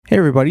Hey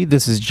everybody,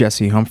 this is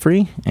Jesse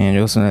Humphrey, and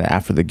you're listening to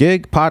After the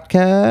Gig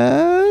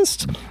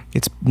podcast.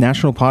 It's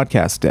National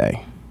Podcast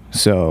Day,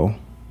 so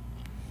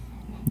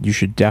you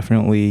should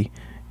definitely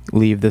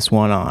leave this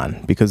one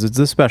on because it's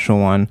a special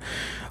one.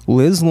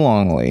 Liz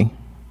Longley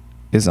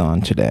is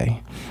on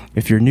today.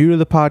 If you're new to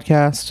the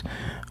podcast,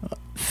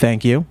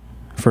 thank you,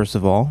 first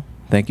of all.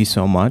 Thank you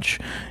so much.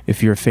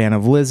 If you're a fan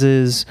of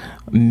Liz's,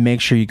 make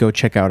sure you go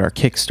check out our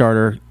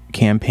Kickstarter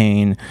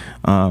campaign.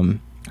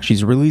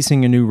 She's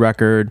releasing a new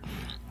record,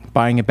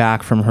 buying it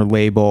back from her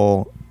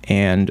label,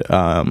 and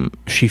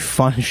she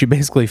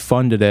basically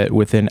funded it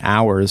within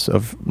hours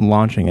of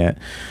launching it.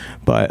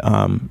 But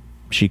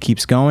she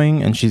keeps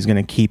going, and she's going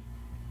to keep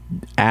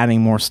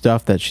adding more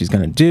stuff that she's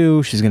going to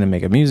do. She's going to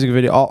make a music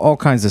video, all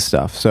kinds of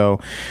stuff. So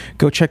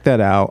go check that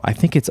out. I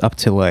think it's up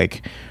to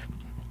like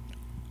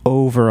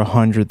over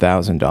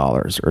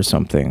 $100,000 or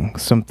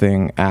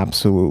something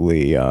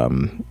absolutely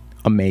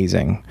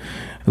amazing.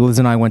 Liz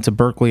and I went to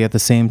Berkeley at the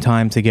same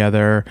time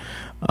together.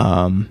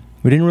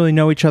 We didn't really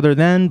know each other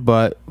then,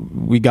 but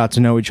we got to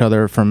know each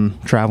other from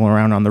traveling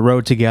around on the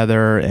road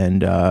together,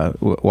 and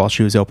while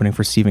she was opening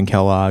for Stephen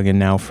Kellogg and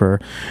now for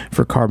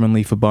Carbon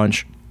Leaf a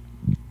bunch.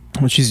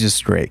 She's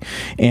just great.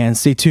 And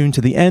stay tuned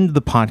to the end of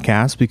the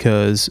podcast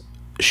because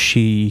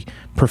she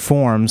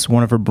performs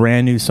one of her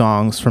brand new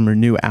songs from her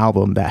new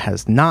album that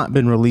has not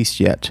been released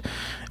yet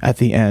at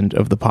the end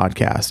of the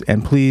podcast.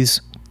 And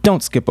please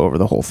don't skip over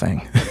the whole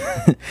thing.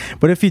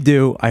 But if you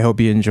do, I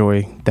hope you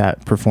enjoy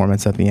that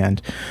performance at the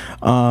end.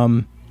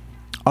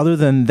 Other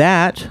than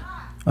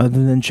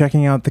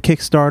checking out the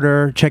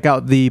Kickstarter, check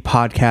out the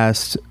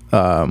podcast,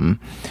 the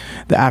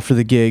After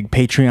the Gig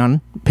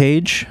Patreon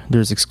page.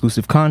 There's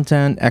exclusive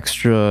content,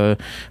 extra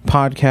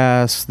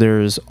podcasts,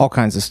 there's all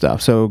kinds of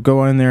stuff. So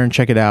go in there and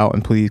check it out,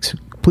 and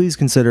please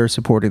consider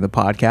supporting the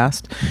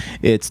podcast.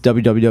 It's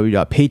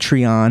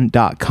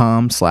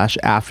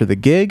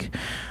www.patreon.com/afterthegig.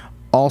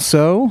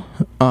 Also,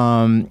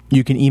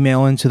 you can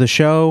email into the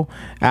show,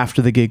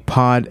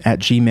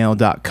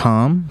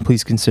 afterthegigpod@gmail.com.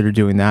 Please consider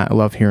doing that. I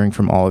love hearing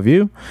from all of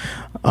you.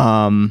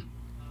 And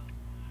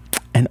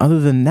other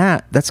than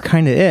that, that's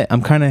kind of it.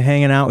 I'm kind of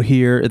hanging out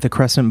here at the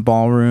Crescent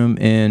Ballroom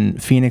in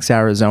Phoenix,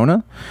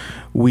 Arizona.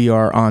 We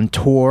are on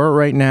tour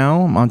right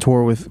now. I'm on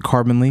tour with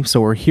Carbon Leaf. So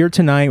we're here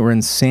tonight. We're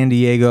in San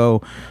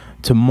Diego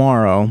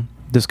tomorrow.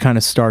 This kind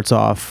of starts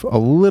off a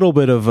little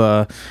bit of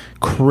a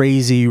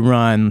crazy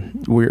run.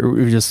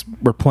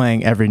 We're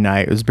playing every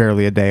night. It was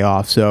barely a day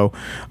off. So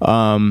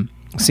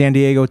San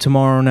Diego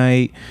tomorrow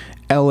night,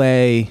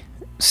 LA,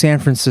 San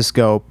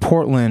Francisco,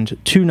 Portland,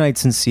 2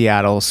 nights in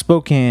Seattle,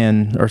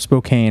 Spokane,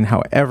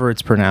 however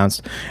it's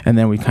pronounced, and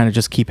then we kind of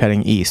just keep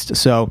heading east.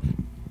 So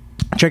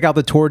check out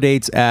the tour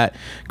dates at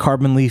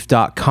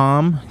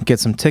carbonleaf.com. Get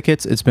some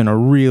tickets. It's been a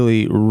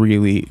really,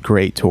 really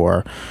great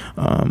tour.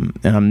 And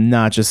I'm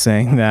not just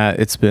saying that.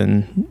 It's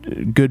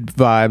been good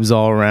vibes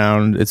all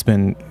around. It's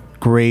been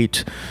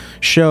great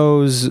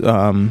shows.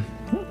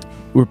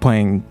 We're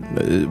playing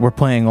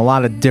a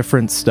lot of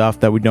different stuff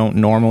that we don't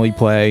normally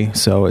play.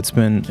 So it's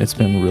been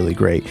really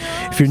great.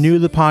 If you're new to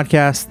the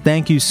podcast,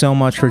 thank you so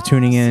much for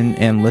tuning in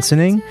and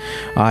listening.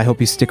 I hope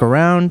you stick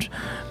around.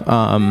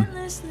 I'm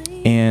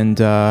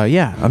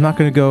not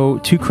going to go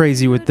too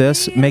crazy with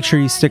this. Make sure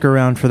you stick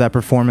around for that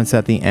performance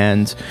at the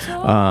end.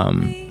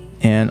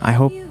 And I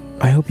hope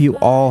you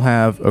all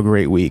have a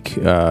great week.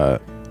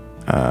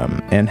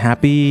 And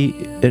happy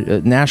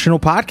National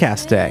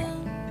Podcast Day.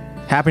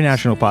 Happy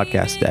National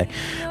Podcast Day.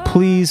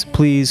 Please,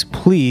 please,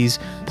 please,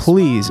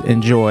 please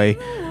enjoy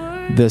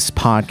this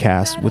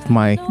podcast with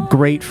my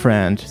great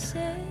friend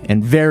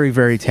and very,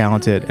 very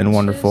talented and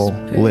wonderful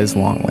Liz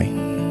Longley.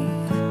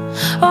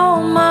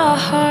 Oh, my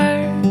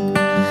heart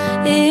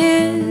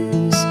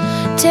is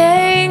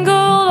tangled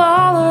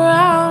all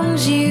around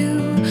you.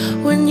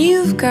 When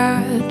you've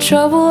got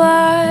trouble,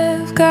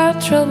 I've got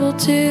trouble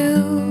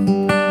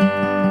too.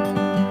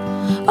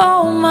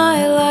 Oh,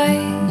 my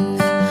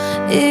life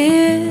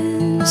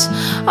is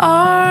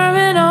arm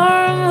in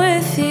arm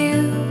with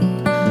you.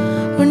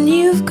 When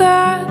you've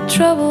got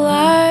trouble,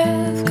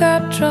 I've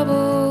got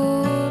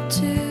trouble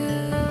too.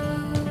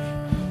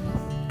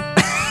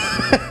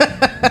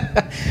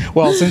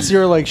 Well, since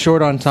you're like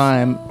short on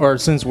time, or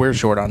since we're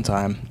short on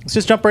time, let's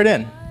just jump right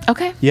in.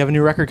 Okay. You have a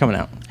new record coming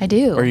out. I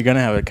do. Or you're going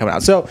to have it come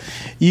out. So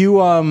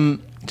you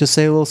just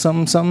say a little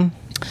something, something?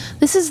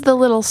 This is the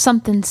little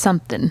something,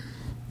 something.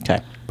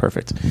 Okay,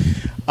 perfect.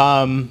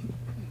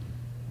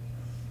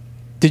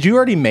 Did you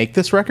already make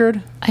this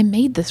record? I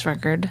made this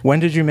record. When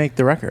did you make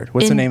the record?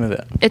 What's the name of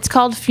it? It's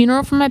called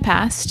Funeral from My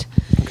Past.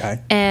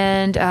 Okay.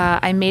 And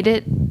I made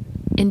it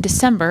in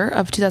December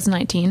of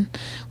 2019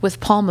 with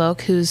Paul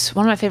Moak, who's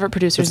one of my favorite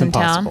producers in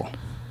town.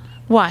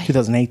 Why?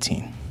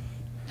 2018.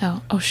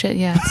 Oh shit,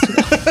 yeah.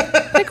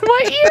 Like,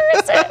 what year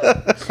is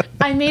it?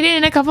 I made it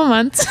in a couple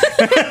months,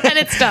 and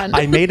it's done.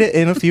 I made it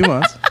in a few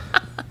months.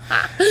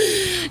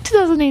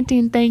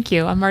 2018, thank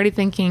you. I'm already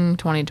thinking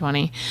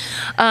 2020.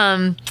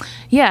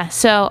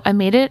 So I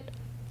made it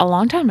a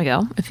long time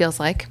ago, it feels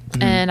like.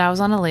 Mm-hmm. And I was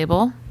on a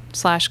label,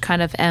 /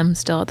 kind of am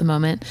still at the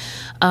moment.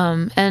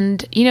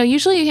 And,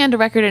 usually you hand a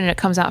record and it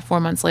comes out 4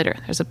 months later.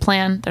 There's a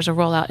plan, there's a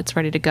rollout, it's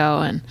ready to go,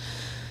 and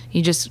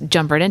you just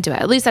jump right into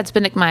it. At least that's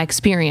been my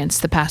experience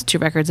the past 2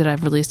 records that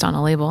I've released on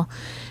a label.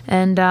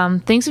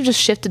 And things have just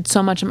shifted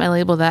so much at my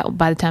label that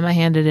by the time I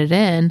handed it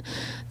in,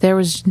 there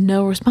was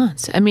no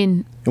response. I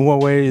mean... In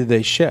what way did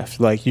they shift?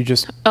 Like, you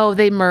just... Oh,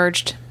 they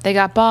merged. They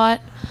got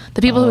bought.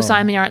 The people who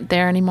signed me aren't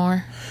there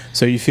anymore.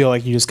 So you feel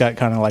like you just got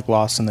kind of like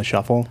lost in the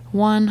shuffle?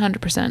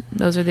 100%.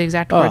 Those are the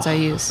exact words I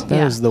use.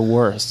 That is the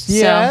worst.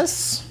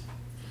 Yes.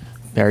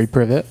 Barry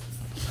Privet.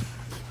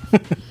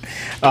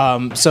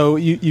 So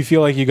you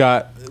feel like you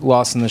got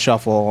lost in the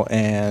shuffle,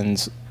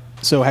 and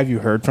so have you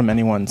heard from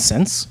anyone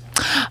since?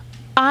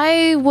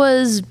 I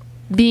was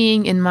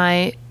being in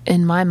my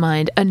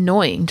mind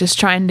annoying, just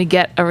trying to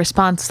get a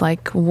response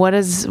like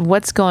what's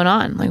going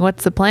on, like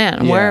what's the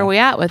plan, where are we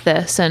at with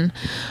this, and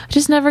I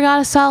just never got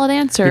a solid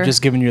answer. They're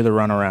just giving you the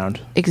runaround.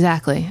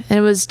 Exactly. And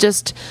it was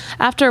just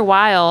after a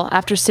while,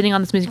 after sitting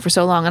on this music for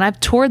so long, and I've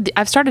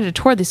started to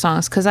tour these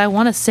songs because I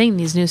want to sing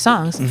these new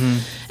songs,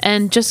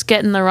 and just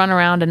getting the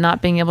runaround and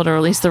not being able to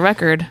release the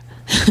record.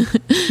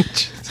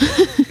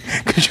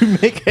 Could you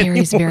make it?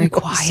 Barry's very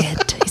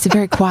quiet. He's a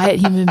very quiet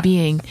human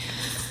being.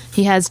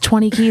 He has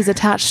 20 keys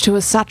attached to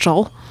a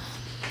satchel.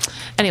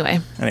 Anyway.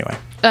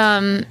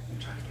 Oh,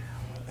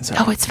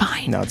 it's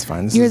fine. No, it's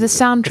fine. You're the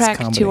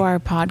soundtrack to our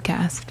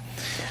podcast.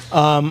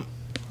 All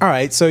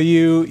right. So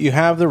you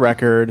have the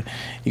record.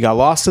 You got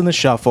lost in the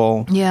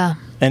shuffle. Yeah.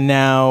 And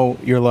now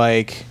you're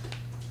like,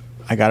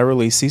 I got to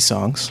release these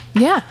songs.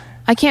 Yeah.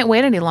 I can't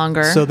wait any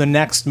longer. So the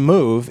next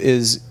move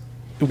is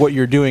what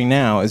you're doing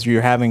now is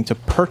you're having to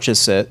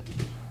purchase it.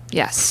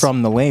 Yes.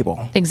 From the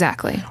label.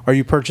 Exactly. Are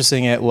you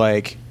purchasing it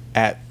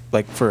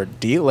for a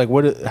deal? Like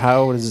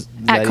how does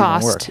that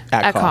even work?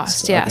 At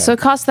cost, yeah. Okay. So it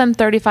costs them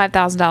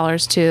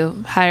 $35,000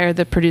 to hire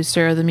the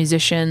producer, the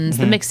musicians,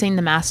 the mixing,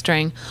 the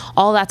mastering.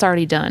 All that's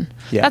already done.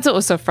 Yeah. That's what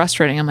was so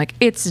frustrating. I'm like,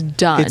 it's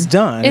done. It's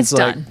done. It's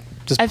done.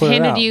 I've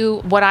handed you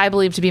what I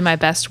believe to be my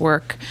best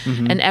work,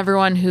 and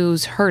everyone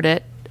who's heard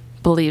it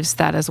believes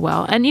that as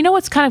well. And you know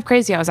what's kind of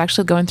crazy? I was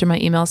actually going through my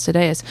emails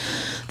today. Is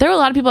there were a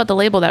lot of people at the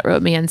label that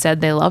wrote me and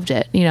said they loved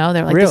it.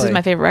 They're like, This is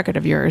my favorite record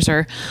of yours,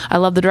 or I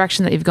love the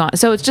direction that you've gone.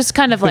 So it's just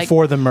kind of like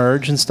before the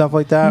merge and stuff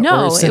like that.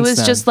 No, it was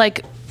then? Just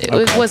like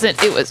it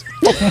wasn't. It was.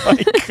 Oh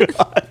my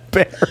God,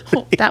 Barry.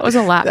 That was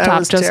a laptop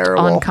was just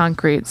terrible. On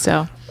concrete.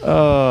 So.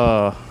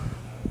 Hope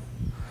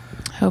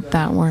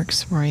that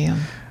works for you.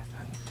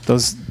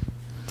 Those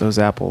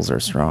apples are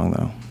strong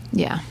though.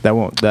 Yeah.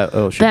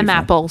 Them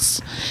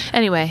apples.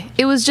 Anyway,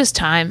 it was just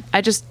time. I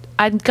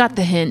got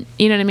the hint.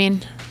 You know what I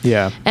mean?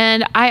 Yeah.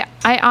 And I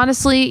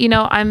honestly,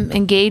 I'm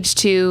engaged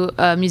to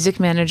a music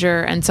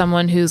manager and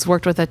someone who's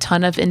worked with a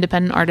ton of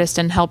independent artists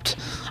and helped,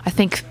 I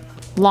think,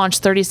 launch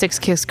 36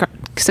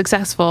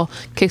 successful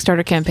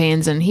Kickstarter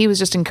campaigns, and he was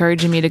just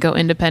encouraging me to go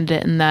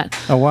independent in that.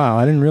 Oh wow,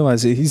 I didn't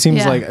realize it. He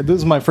seems like this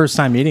is my first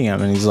time meeting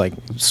him, and he's like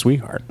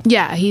sweetheart.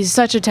 Yeah, he's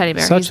such a teddy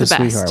bear. Such he's a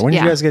the best. Sweetheart. When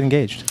did you guys get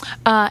engaged?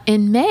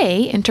 In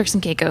May in Turks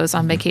and Caicos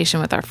on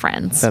vacation with our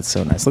friends. That's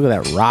so nice. Look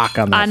at that rock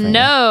on that I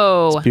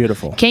know. It's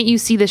beautiful. Can't you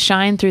see the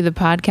shine through the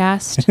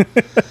podcast?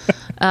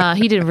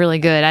 He did really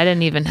good. I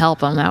didn't even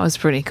help him. That was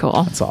pretty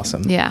cool. That's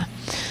awesome. Yeah.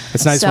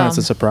 It's nice when it's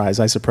a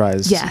surprise. I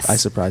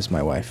surprised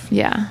my wife.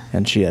 Yeah.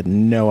 And she had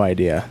no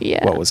idea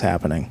what was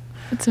happening.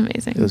 It's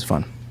amazing. It was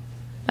fun.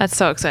 That's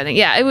so exciting.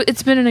 Yeah,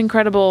 it's been an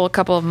incredible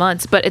couple of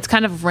months, but it's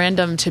kind of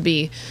random to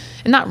be,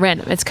 not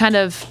random, it's kind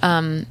of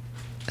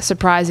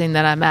surprising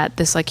that I'm at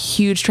this like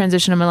huge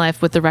transition in my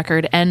life with the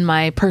record and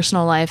my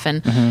personal life,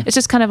 and it's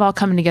just kind of all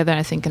coming together,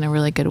 I think, in a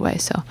really good way.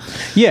 So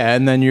yeah,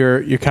 and then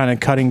you're kind of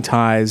cutting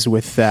ties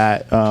with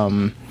that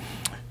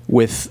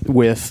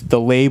with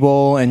the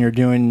label, and you're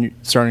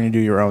starting to do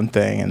your own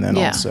thing, and then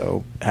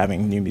also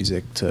having new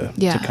music to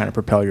kind of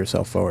propel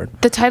yourself forward.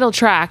 The title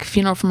track,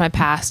 Funeral from My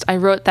Past, I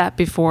wrote that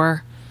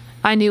before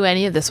I knew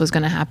any of this was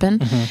going to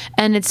happen,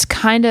 and it's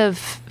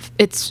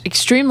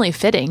extremely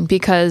fitting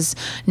because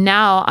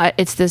now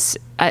it's this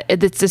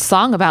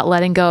song about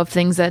letting go of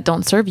things that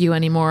don't serve you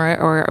anymore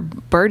or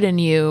burden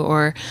you,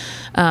 or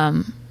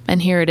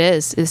and here it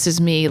is. This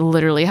is me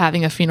literally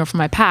having a funeral for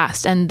my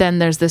past. And then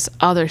there's this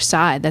other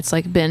side that's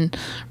like been,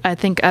 I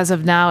think as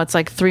of now, it's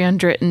like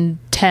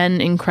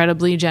 310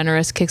 incredibly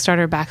generous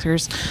Kickstarter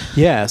backers.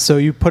 Yeah. So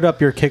you put up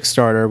your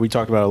Kickstarter. We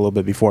talked about it a little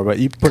bit before, but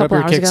you put up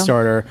your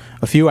Kickstarter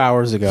a few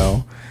hours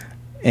ago,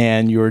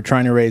 and you were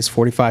trying to raise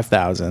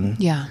 $45,000.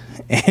 Yeah.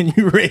 And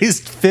you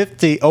raised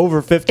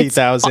over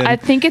 50,000. I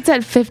think it's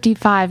at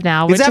 55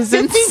 now, which is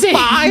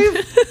 55?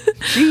 Insane.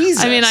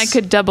 Jesus. I mean, I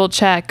could double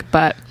check,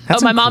 but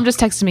my mom just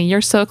texted me,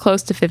 "You're so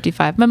close to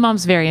 55." My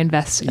mom's very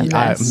invested in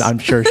this. I'm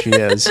sure she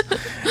is.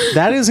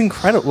 That is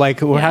incredible.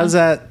 Like, how does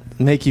that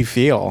make you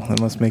feel? It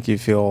must make you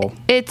feel.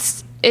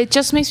 It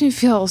just makes me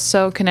feel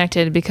so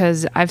connected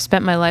because I've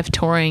spent my life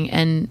touring,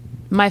 and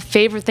my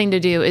favorite thing to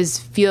do is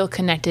feel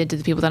connected to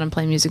the people that I'm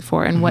playing music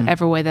for in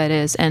whatever way that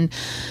is. And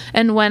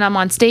when I'm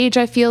on stage,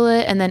 I feel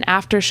it. And then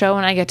after show,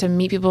 when I get to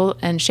meet people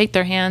and shake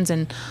their hands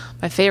and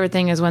my favorite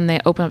thing is when they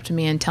open up to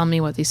me and tell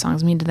me what these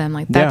songs mean to them.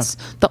 Like that's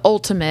the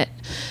ultimate.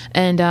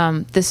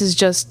 And this is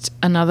just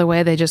another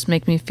way they just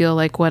make me feel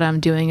like what I'm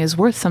doing is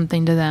worth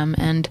something to them.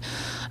 And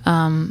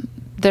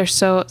they're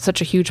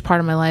such a huge part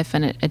of my life,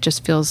 and it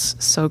just feels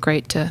so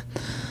great to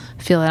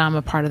feel that I'm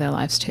a part of their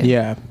lives too.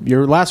 Yeah,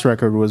 your last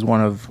record was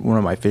one of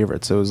my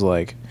favorites. It was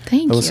like I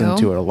listened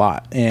to it a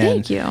lot.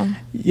 And thank you.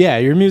 Yeah,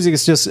 your music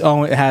is just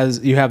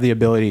you have the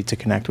ability to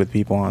connect with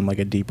people on like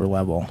a deeper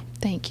level.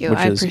 Thank you.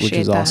 I appreciate which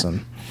is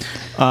that.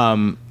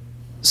 Awesome.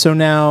 So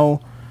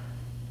now,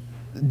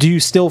 do you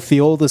still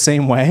feel the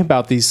same way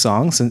about these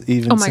songs,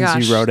 even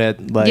since you wrote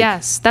it? Like,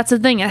 yes, that's the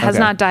thing. It has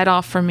not died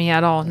off for me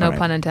at all. No right.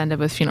 pun intended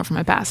with Funeral for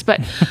My Past.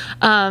 But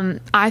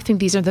I think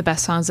these are the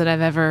best songs that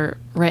I've ever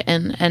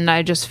written, and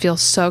I just feel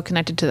so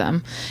connected to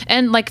them.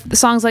 And like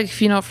songs like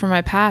Funeral for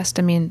My Past,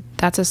 I mean,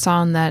 that's a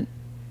song that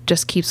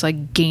just keeps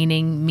like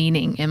gaining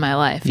meaning in my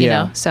life, you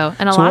know? So,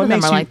 and a lot of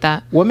them are like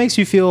that. What makes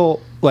you feel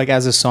like,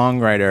 as a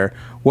songwriter,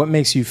 what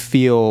makes you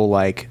feel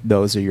like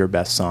those are your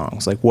best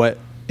songs? Like, what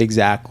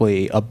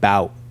exactly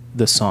about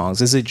the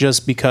songs? Is it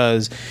just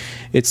because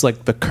it's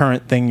like the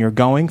current thing you're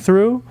going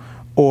through,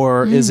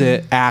 or is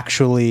it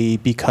actually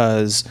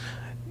because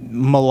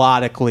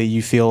melodically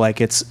you feel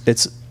like it's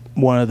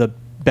one of the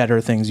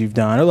better things you've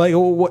done? Or like,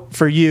 what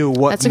for you,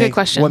 that's a good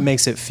question. What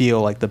makes it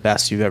feel like the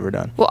best you've ever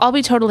done? Well, I'll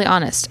be totally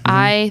honest.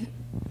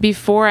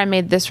 Before I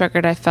made this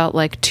record, I felt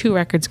like 2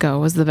 records ago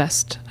was the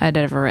best I'd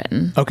ever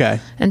written. Okay.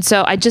 And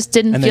so I just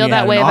didn't feel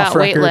that way about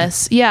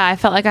Weightless. Yeah, I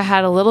felt like I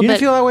had a little bit. You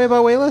didn't feel that way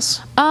about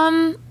Weightless?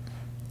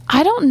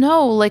 I don't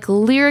know. Like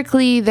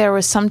lyrically, there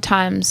was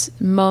sometimes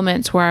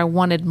moments where I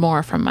wanted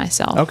more from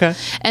myself. Okay.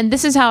 And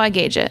this is how I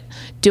gauge it.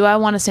 Do I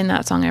want to sing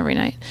that song every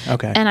night?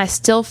 Okay. And I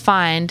still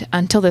find,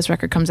 until this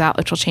record comes out,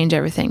 which will change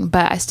everything,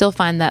 but I still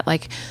find that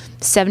like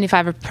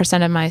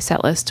 75% of my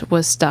set list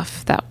was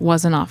stuff that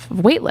wasn't off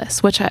of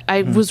Weightless, which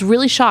I was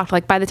really shocked.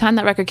 Like by the time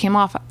that record came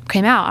out,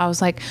 I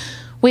was like,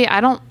 wait,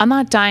 I'm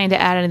not dying to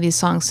add any of these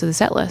songs to the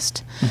set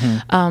list.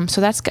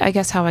 So that's, I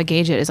guess, how I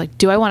gauge it is like,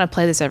 do I want to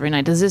play this every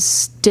night? Does this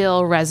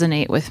still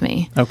resonate with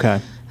me?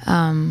 Okay.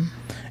 And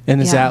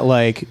is that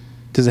like,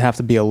 does it have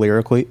to be a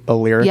lyric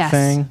yes,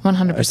 thing?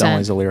 100%. It's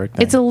always a lyric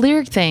thing. It's a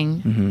lyric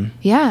thing.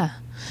 Yeah.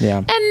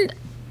 Yeah.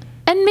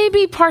 And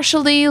maybe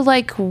partially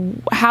like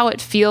how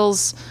it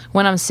feels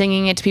when I'm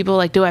singing it to people.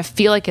 Like, do I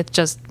feel like it's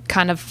just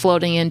kind of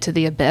floating into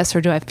the abyss,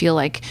 or do I feel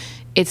like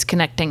it's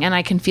connecting? And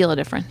I can feel a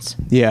difference.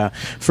 Yeah.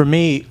 For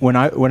me,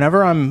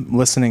 whenever I'm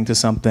listening to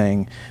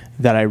something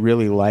that I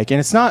really like, and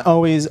it's not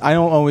always, I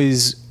don't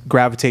always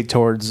gravitate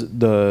towards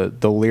the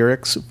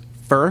lyrics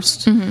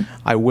first.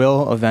 I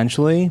will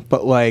eventually,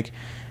 but like,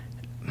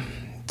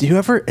 do you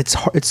ever, it's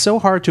so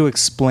hard to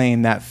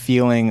explain that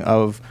feeling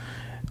of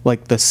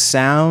like the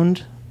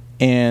sound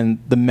and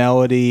the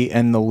melody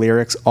and the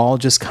lyrics all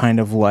just kind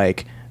of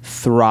like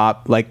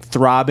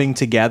throbbing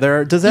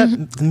together. Does that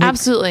make,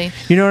 absolutely?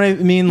 You know what I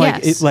mean?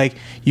 Like yes. it, like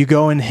you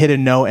go and hit a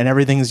note and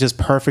everything's just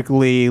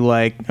perfectly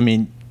like. I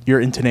mean, your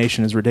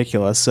intonation is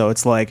ridiculous. So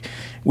it's like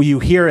when you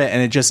hear it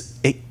and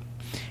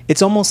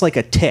it's almost like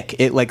a tick.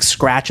 It like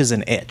scratches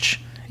an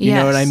itch. You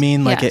know what I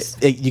mean? Like it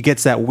you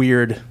gets that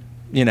weird.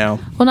 You know.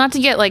 Well, not to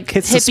get like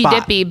hippy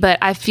dippy, but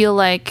I feel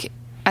like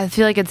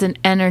it's an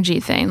energy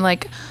thing.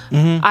 Like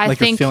I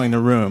think you're filling the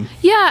room.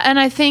 Yeah, and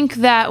I think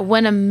that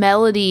when a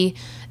melody,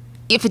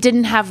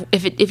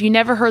 if you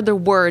never heard the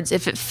words,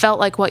 if it felt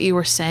like what you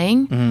were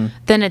saying,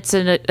 then it's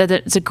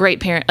a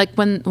great pairing. Like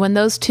when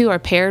those two are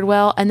paired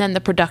well, and then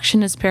the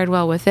production is paired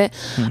well with it,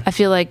 I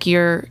feel like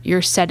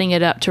you're setting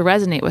it up to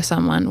resonate with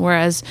someone.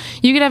 Whereas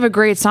you could have a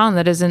great song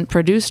that isn't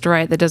produced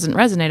right, that doesn't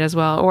resonate as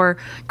well, or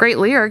great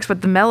lyrics,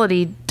 but the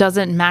melody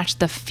doesn't match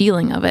the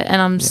feeling of it.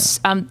 And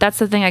that's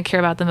the thing I care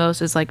about the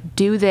most is like,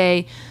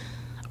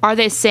 are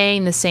they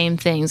saying the same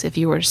things if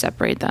you were to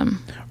separate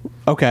them?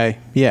 Okay.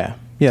 Yeah.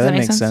 Yeah, that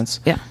makes sense.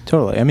 Yeah,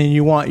 totally. I mean,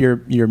 you want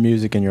your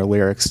music and your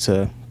lyrics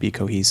to be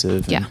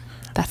cohesive. Yeah,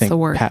 that's the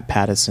word. Pat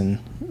Pattison.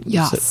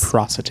 Yes.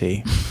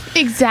 Prosody.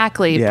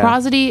 Exactly. Yeah.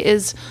 Prosody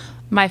is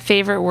my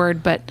favorite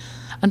word, but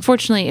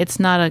unfortunately, it's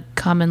not a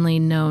commonly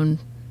known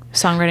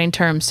songwriting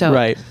term. So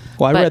right.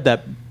 Well, I read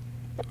that.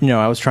 You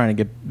know, I was trying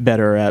to get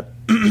better at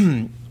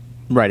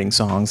writing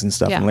songs and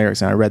stuff and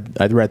lyrics, and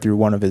I read through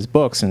one of his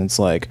books, and it's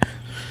like.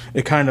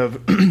 It kind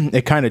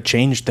of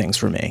changed things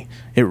for me.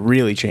 It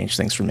really changed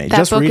things for me.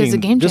 That book is a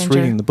game changer. Just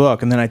reading the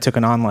book, and then I took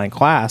an online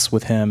class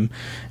with him,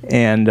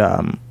 and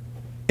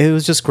it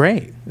was just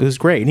great. It was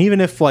great. And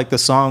even if like the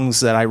songs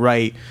that I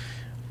write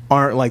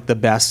aren't like the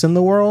best in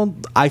the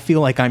world, I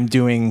feel like I'm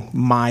doing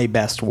my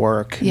best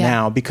work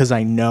now because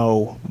I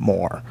know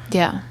more.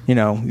 Yeah. You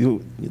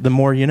know, the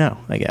more you know,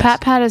 I guess. Pat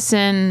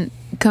Pattison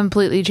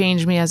completely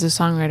changed me as a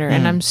songwriter,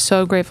 and I'm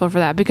so grateful for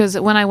that, because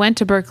when I went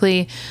to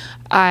Berklee,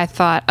 I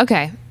thought,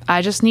 okay,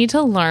 I just need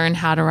to learn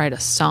how to write a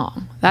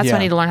song. That's what I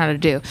need to learn how to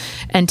do.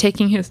 And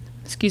taking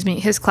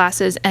his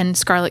classes and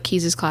Scarlett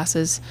Keyes'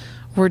 classes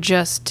were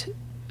just,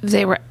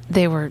 they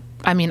were,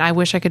 I mean, I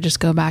wish I could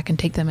just go back and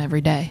take them every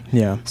day.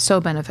 Yeah.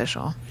 So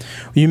beneficial.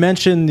 You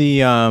mentioned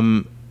the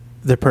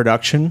the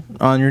production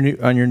on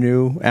your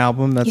new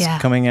album that's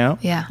coming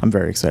out. Yeah. I'm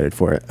very excited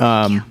for it.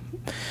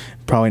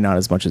 Probably not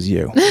as much as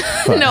you.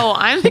 But. No,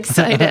 I'm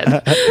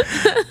excited.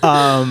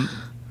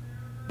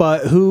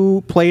 But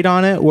who played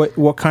on it?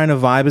 What kind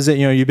of vibe is it?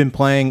 You know, you've been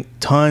playing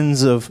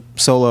tons of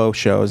solo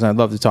shows, and I'd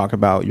love to talk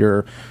about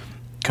your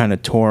kind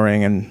of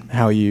touring and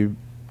how you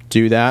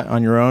do that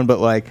on your own. But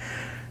like,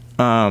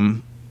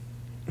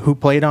 who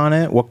played on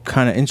it? What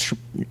kind of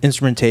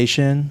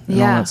instrumentation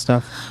and all that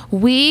stuff?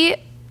 We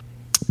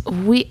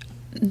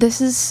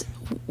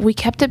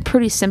kept it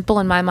pretty simple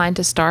in my mind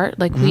to start.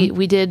 Like we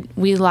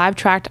live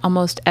tracked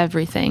almost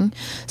everything.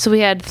 So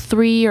we had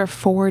 3 or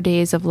 4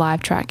 days of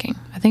live tracking.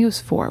 I think it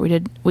was 4.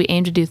 We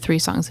aimed to do 3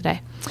 songs a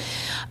day.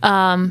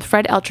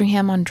 Fred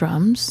Eltringham on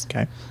drums,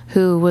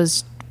 who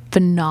was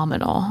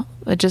phenomenal.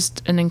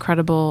 Just an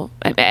incredible.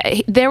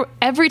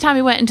 Every time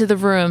he went into the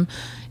room,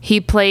 he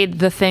played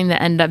the thing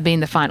that ended up being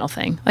the final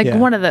thing. Like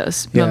one of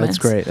those moments.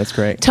 That's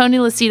great. Tony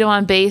Lucido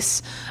on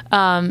bass.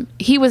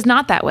 He was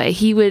not that way.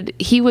 He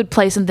would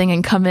play something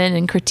and come in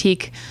and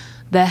critique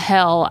the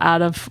hell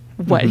out of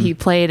what he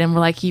played, and we're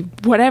like,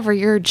 whatever,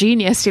 you're a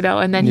genius, you know.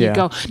 And then he'd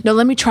go, no,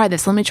 let me try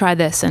this,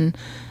 and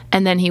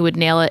then he would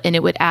nail it, and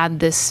it would add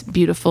this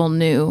beautiful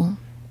new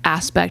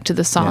aspect to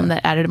the song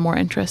that added more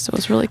interest. It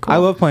was really cool. I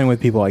love playing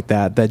with people like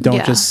that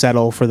don't just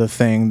settle for the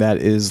thing that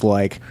is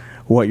like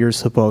what you're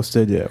supposed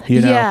to do,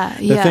 you know.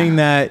 The thing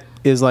that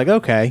is like,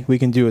 okay, we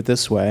can do it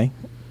this way,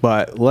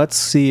 but let's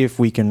see if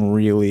we can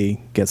really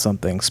get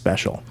something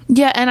special.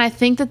 Yeah, and I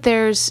think that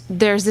there's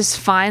this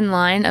fine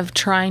line of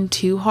trying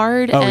too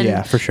hard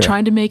for sure.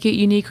 Trying to make it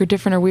unique or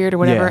different or weird or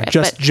whatever.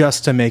 Yeah,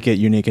 just to make it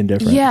unique and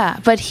different. Yeah,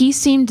 but he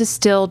seemed to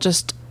still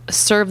just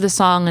serve the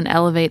song and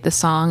elevate the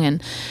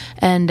song,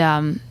 and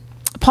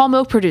Paul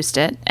Moak produced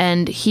it,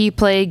 and he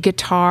played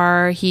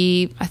guitar. I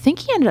think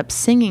he ended up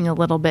singing a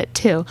little bit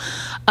too.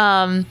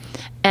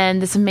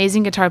 And this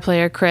amazing guitar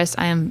player, Chris,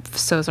 I am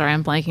so sorry,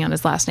 I'm blanking on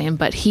his last name,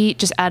 but he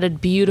just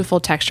added beautiful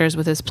textures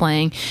with his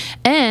playing.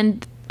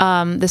 And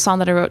the song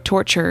that I wrote,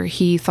 Torture,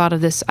 he thought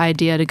of this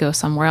idea to go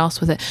somewhere else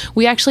with it.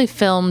 We actually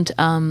filmed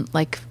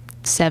like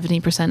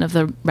 70% of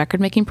the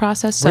record making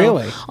process. So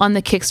really? On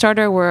the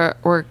Kickstarter,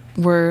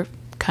 we're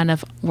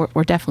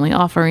definitely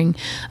offering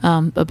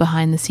a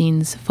behind the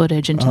scenes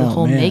footage into the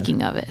whole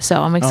making of it.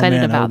 So I'm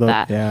excited about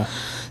that. Yeah.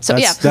 So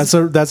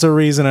that's a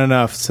reason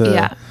enough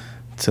to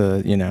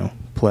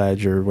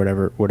pledge or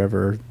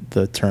whatever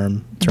the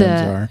terms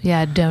are.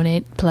 Yeah,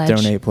 donate, pledge.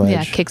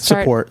 Yeah, Kickstart.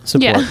 Support.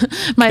 Yeah.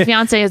 My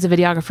fiance is a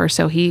videographer,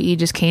 so he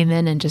just came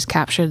in and just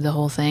captured the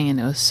whole thing, and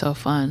it was so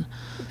fun.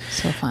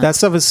 So fun. That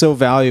stuff is so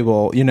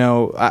valuable. You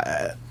know,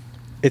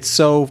 it's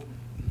so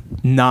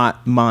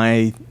not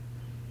my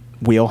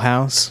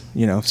wheelhouse,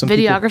 you know. Some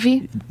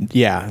videography?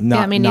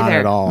 Not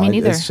at all. Me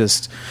neither. It's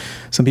just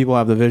some people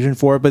have the vision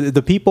for it, but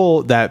the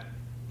people that,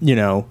 you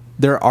know,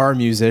 there are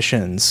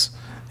musicians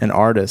and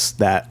artists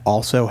that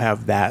also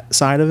have that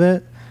side of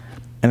it,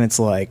 and it's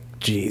like,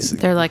 geez,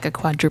 they're like a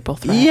quadruple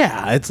threat.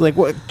 Yeah, it's like,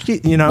 what,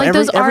 you know, like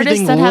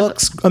everything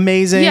looks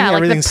amazing. Yeah,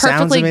 everything like the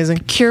sounds amazing.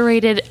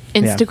 Curated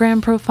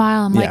Instagram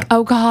profile. I'm like,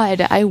 oh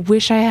God, I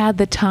wish I had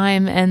the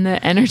time and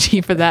the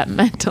energy for that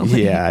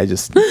mentally. Yeah, I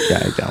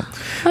don't.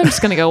 I'm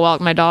just gonna go walk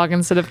my dog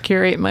instead of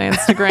curate my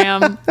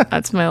Instagram.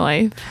 That's my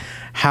life.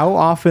 How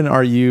often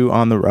are you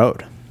on the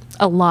road?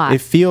 A lot. It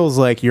feels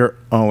like you're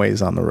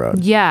always on the road.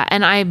 Yeah,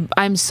 and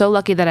I'm so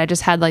lucky that I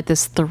just had like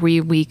this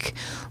 3-week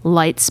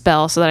light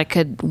spell so that I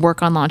could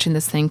work on launching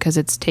this thing, because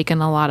it's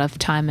taken a lot of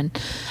time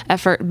and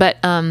effort.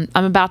 But I'm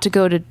about to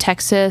go to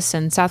Texas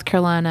and South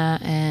Carolina,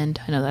 and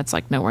I know that's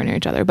like nowhere near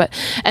each other,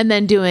 and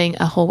then doing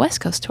a whole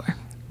West Coast tour.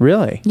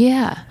 Really?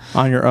 Yeah.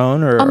 On your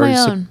own or on my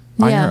own?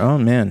 On your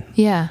own, man.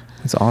 Yeah.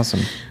 That's awesome.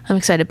 I'm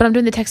excited. But I'm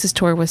doing the Texas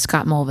tour with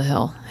Scott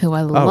Mulvihill, who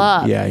I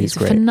love. Yeah, he's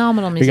great. A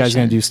phenomenal musician. You guys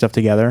going to do stuff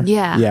together?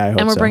 Yeah. Yeah, I hope so.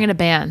 And we're bringing a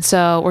band.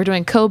 So we're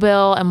doing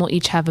co-bill, and we'll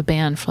each have a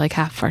band for like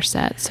half of our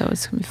set. So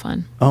it's going to be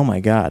fun. Oh, my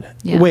God.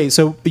 Yeah. Wait,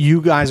 so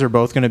you guys are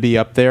both going to be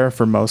up there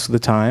for most of the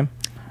time?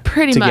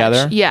 Pretty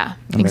together? much. Yeah,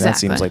 I mean,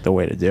 exactly. That seems like the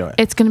way to do it.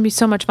 It's going to be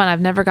so much fun. I've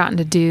never gotten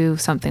to do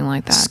something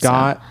like that.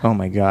 Scott, oh,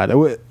 my God.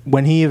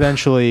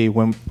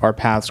 When our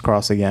paths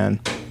cross again,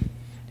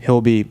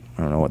 he'll be,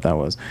 I don't know what that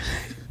was.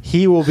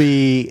 He will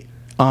be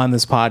on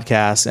this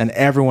podcast, and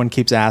everyone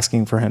keeps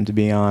asking for him to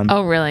be on.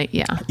 Oh, really?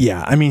 Yeah.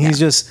 Yeah. I mean, he's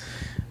just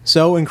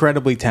so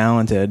incredibly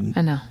talented.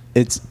 I know.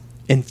 It's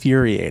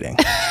infuriating.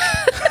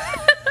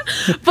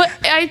 But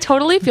I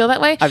totally feel that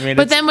way. I mean,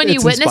 but then when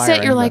you witness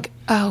it, you're like,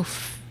 oh,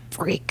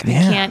 freak. Yeah.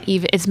 I can't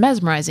even. It's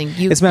mesmerizing.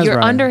 It's mesmerizing.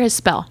 You're under his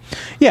spell.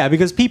 Yeah,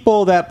 because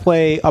people that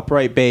play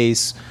upright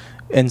bass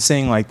and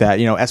sing like that,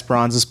 you know,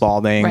 Esperanza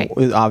Spalding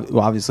is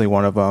obviously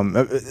one of them.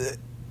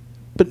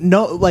 But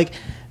no, like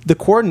the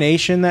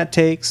coordination that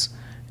takes,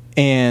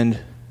 and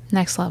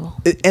next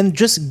level, and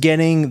just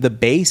getting the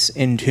bass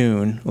in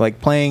tune,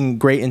 like playing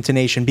great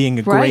intonation, being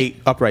a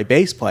great upright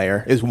bass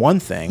player is one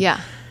thing.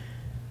 Yeah.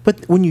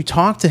 But when you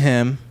talk to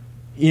him,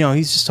 you know,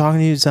 he's just talking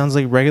to you, sounds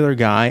like a regular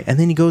guy, and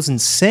then he goes and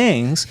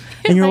sings,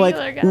 and you're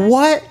like,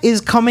 what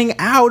is coming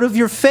out of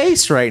your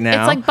face right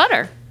now? It's like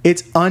butter.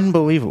 It's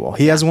unbelievable.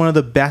 He has one of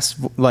the best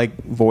like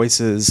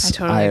voices I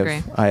totally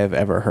agree. I have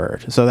ever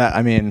heard. So that,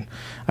 I mean,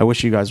 I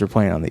wish you guys were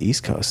playing on the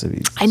East Coast.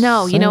 I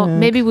know. You know,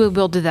 maybe we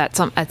will do that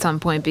at some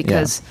point,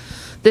 because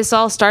this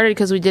all started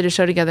because we did a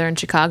show together in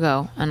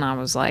Chicago, and I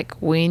was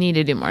like, we need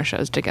to do more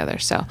shows together.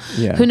 So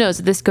who knows?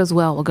 If this goes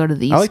well, we'll go to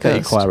the East Coast. I like that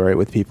you collaborate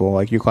with people.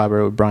 Like you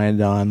collaborate with Brian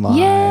Dunn live.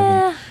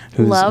 Yeah.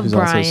 Who's Brian.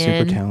 Also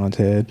super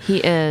talented. He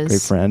is.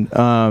 Great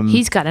friend.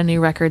 He's got a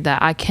new record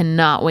that I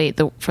cannot wait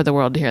for the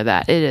world to hear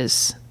that. It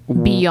is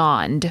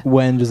beyond.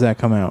 When does that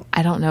come out?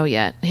 I don't know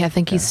yet. I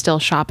think he's still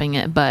shopping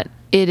it, but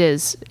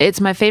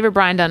it's my favorite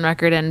Brian Dunn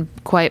record, and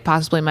quite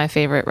possibly my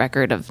favorite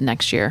record of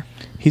next year.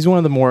 He's one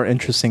of the more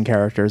interesting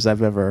characters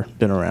I've ever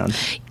been around.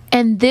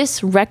 And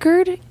this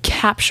record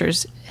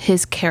captures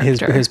his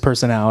character. His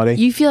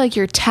personality. You feel like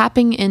you're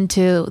tapping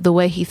into the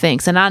way he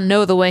thinks. And I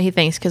know the way he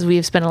thinks because we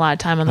have spent a lot of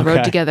time on the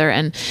road together,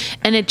 and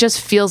it just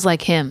feels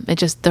like him.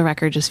 The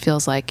record just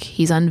feels like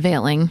he's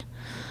unveiling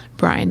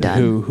Brian Dunn.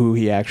 Who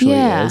he actually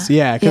is.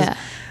 Yeah. Because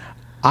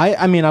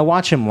I mean, I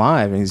watch him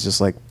live and he's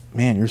just like,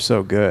 man, you're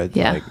so good.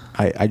 Yeah. Like,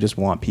 I just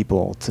want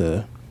people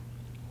to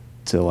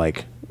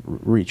like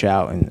reach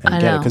out and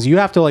get know. it. Because you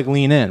have to like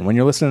lean in. When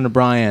you're listening to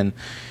Brian,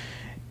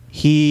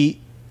 he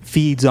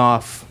feeds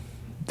off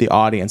the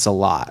audience a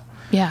lot.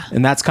 Yeah.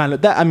 And that's kind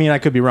of that. I mean, I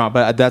could be wrong,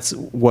 but that's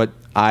what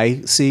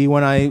I see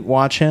when I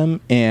watch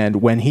him.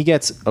 And when he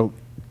gets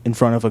in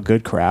front of a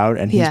good crowd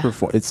and he's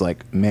it's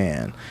like,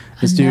 man,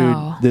 this dude,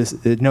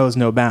 it knows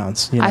no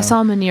bounds. You know? I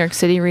saw him in New York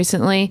City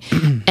recently,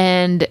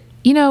 and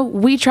you know,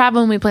 we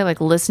travel and we play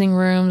like listening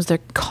rooms. They're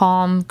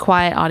calm,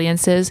 quiet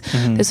audiences.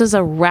 Mm-hmm. This was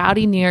a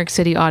rowdy New York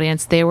City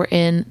audience. They were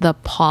in the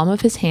palm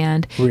of his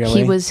hand.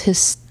 Really? He was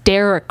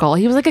hysterical.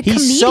 He was like a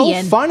comedian. He's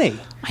so funny.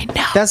 I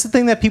know. That's the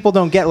thing that people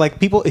don't get. Like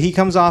he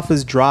comes off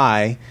as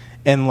dry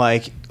and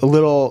like a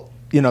little,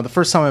 you know, the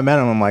first time I met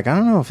him, I'm like, I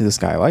don't know if this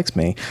guy likes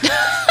me.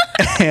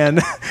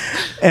 and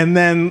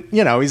then,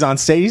 you know, he's on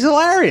stage. He's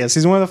hilarious.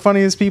 He's one of the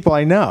funniest people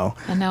I know.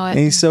 I know it. And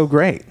he's so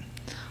great.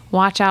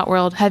 Watch out,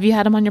 world. Have you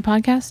had him on your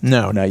podcast?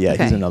 No, not yet.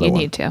 Okay, He's another one.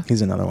 You need to.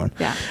 He's another one.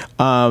 Yeah.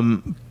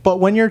 But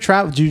when you're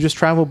do you just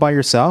travel by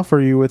yourself, or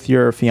are you with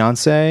your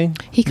fiance?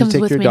 He comes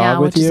with me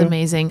now, which is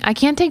amazing. I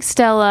can't take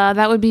Stella.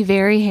 That would be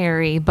very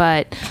hairy,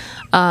 but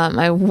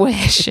I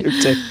wish.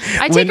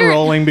 I take her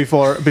rolling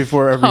before every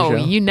show. Oh,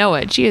 you know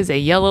it. She is a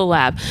yellow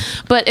lab.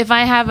 But if I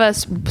have a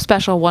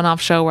special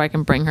one-off show where I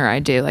can bring her, I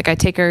do. Like I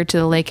take her to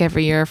the lake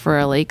every year for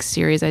a lake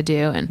series I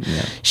do, and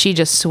she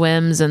just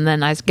swims, and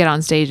then I get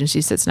on stage and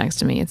she sits next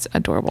to me. It's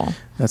adorable.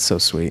 That's so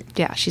sweet.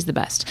 Yeah, she's the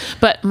best.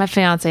 But my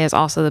fiance is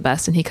also the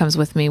best, and he comes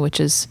with me, it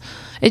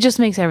just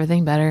makes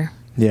everything better.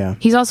 Yeah.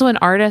 He's also an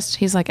artist.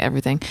 He's like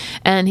everything.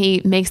 And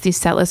he makes these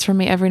set lists for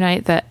me every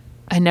night that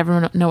I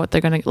never know what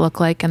they're going to look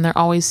like, and they're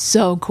always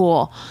so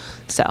cool.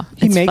 So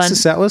he makes a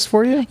set list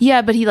for you?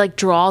 Yeah, but he like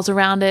draws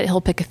around it.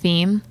 He'll pick a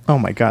theme. Oh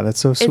my God, that's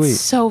so sweet. It's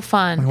so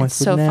fun. My wife it's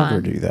so would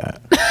never fun. do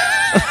that.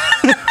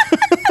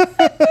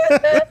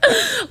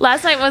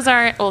 Last night was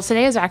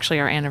today is actually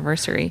our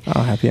anniversary.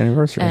 Oh, happy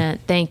anniversary.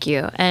 Thank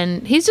you.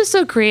 And he's just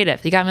so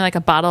creative. He got me like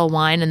a bottle of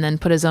wine and then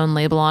put his own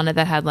label on it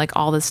that had like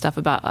all this stuff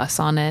about us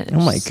on it. Oh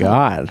my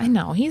God. I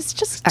know. He's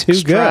just extra.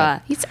 Too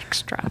good. He's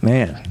extra.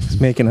 Man, he's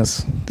making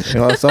us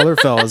other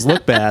fellas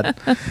look bad.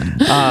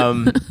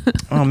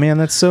 Oh man,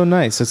 that's so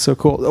nice. That's so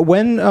cool.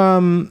 When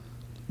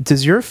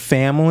is your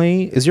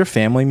family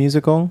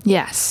musical?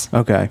 Yes.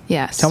 Okay.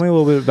 Yes. Tell me a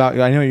little bit about.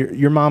 I know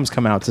your mom's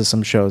come out to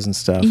some shows and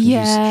stuff.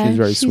 Yeah, she's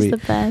very she's sweet. The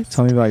best.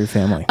 Tell me about your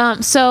family.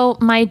 So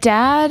my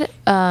dad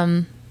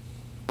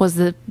was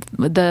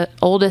the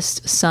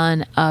oldest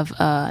son of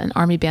an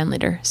army band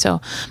leader.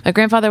 So my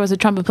grandfather was a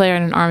trumpet player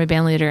and an army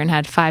band leader and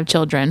had 5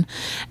 children,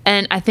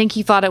 and I think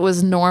he thought it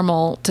was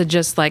normal to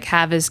just like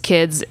have his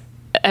kids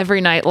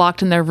every night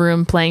locked in their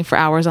room playing for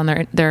hours on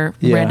their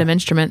random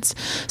instruments.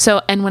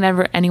 So, and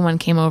whenever anyone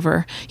came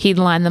over, he'd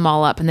line them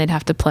all up and they'd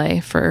have to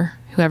play for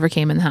whoever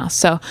came in the house.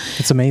 So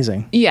it's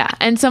amazing. Yeah.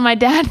 And so my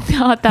dad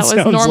thought that was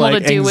normal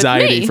like to do with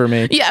me. For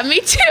me. Yeah,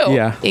 me too.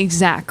 Yeah.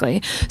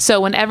 Exactly.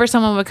 So whenever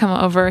someone would come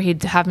over,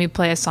 he'd have me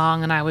play a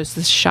song, and I was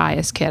the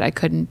shyest kid. I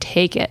couldn't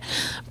take it.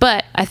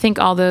 But I think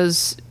all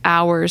those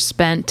hours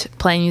spent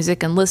playing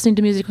music and listening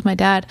to music with my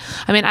dad,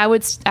 I mean, I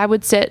would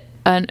sit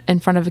in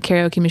front of a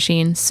karaoke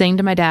machine, sing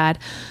to my dad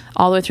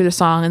all the way through the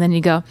song, and then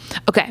you go,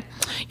 okay,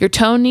 your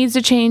tone needs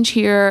to change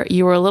here,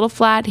 you were a little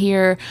flat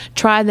here,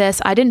 try this,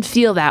 I didn't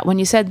feel that when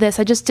you said this,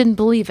 I just didn't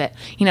believe it.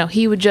 You know,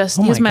 he would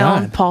just he was my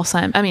own Simon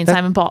Cowell. My own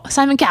Simon Paul.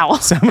 Simon Cowell.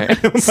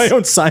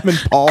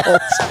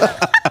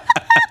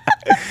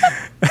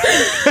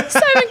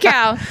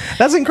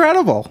 That's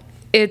incredible.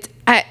 You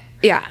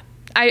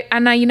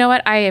know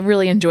what? I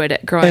really enjoyed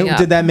it growing up.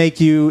 Did that make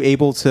you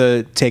able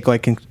to take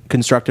like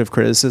constructive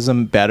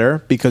criticism better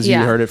because you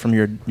heard it from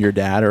your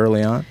dad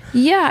early on?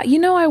 Yeah. You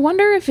know, I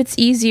wonder if it's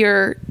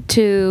easier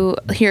to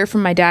hear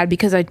from my dad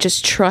because I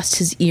just trust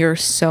his ear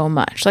so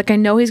much. Like I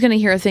know he's going to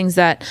hear things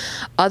that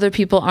other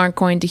people aren't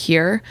going to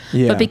hear,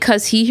 but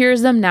because he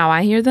hears them, now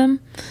I hear them.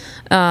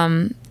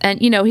 And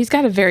he's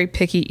got a very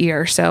picky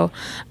ear, so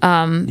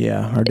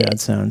Yeah, our dad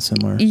sounds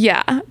similar.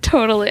 yeah,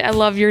 totally. I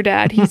love your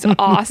dad. He's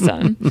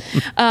awesome.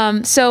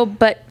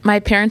 But my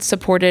parents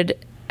supported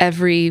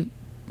every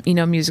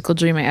musical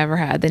dream I ever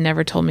had. They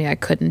never told me I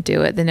couldn't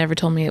do it. They never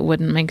told me it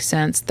wouldn't make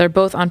sense. They're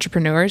both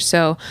entrepreneurs,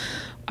 so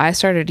I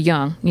started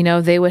young.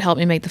 They would help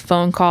me make the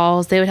phone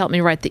calls. They would help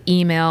me write the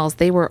emails.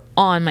 They were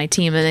on my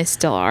team, and they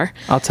still are.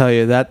 I'll tell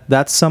you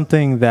that's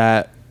something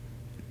that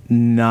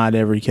not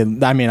every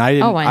kid. I mean, I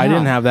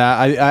didn't have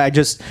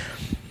that.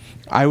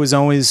 I was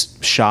always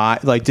shy.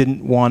 Like,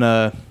 didn't want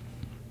to.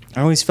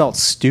 I always felt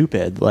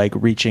stupid, like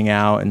reaching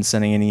out and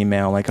sending an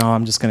email, like, "Oh,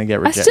 I'm just going to get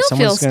rejected." I still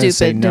feel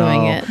stupid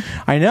doing it.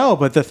 I know,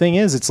 but the thing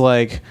is, it's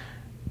like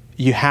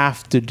you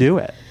have to do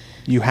it.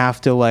 You have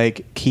to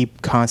like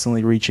keep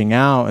constantly reaching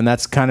out, and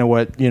that's kind of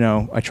what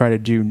I try to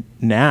do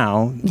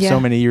now. Yeah. So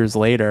many years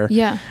later.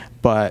 Yeah.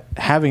 But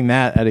having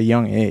that at a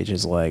young age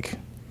is like.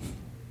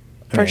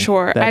 For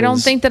sure. I don't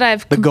think that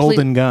I've the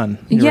golden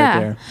gun. Yeah. Right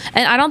there.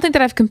 And I don't think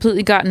that I've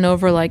completely gotten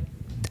over like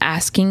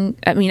asking.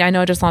 I mean, I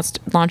know I just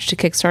launched a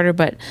Kickstarter,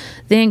 but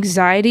the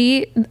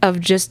anxiety of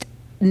just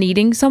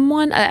needing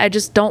someone, I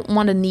just don't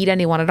want to need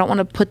anyone. I don't want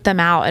to put them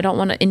out. I don't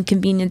want to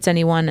inconvenience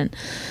anyone. And,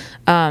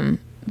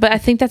 but I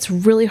think that's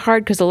really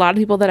hard because a lot of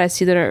people that I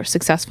see that are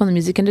successful in the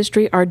music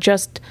industry are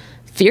just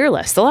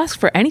fearless. They'll ask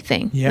for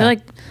anything. Yeah. They're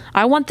like,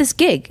 I want this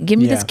gig. Give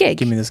me this gig.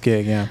 Give me this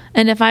gig. Yeah.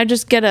 And if I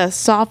just get a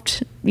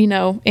soft,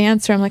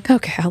 answer, I'm like,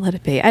 okay, I'll let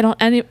it be. I don't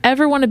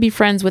ever want to be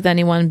friends with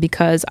anyone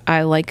because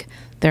I like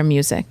their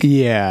music.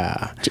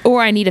 Yeah.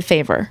 Or I need a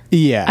favor.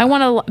 Yeah. I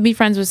want to be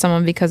friends with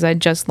someone because I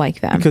just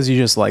like them. Because you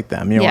just like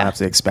them. You don't have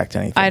to expect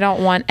anything. I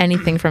don't want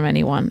anything from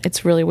anyone.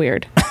 It's really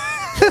weird.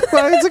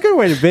 Well, it's a good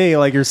way to be.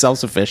 Like, you're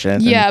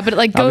self-sufficient. Yeah, but it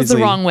like goes the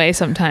wrong way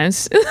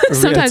sometimes.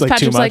 Sometimes like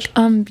Patrick's like,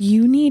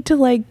 you need to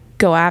like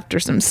go after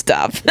some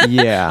stuff.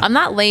 Yeah. I'm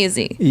not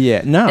lazy.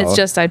 Yeah. No. It's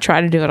just I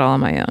try to do it all on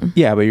my own.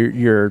 Yeah, but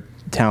your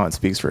talent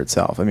speaks for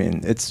itself. I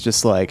mean, it's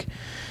just like,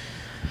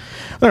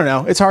 I don't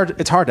know. It's hard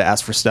to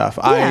ask for stuff.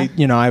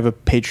 Yeah. I have a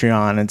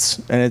Patreon. It's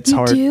You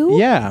hard. do?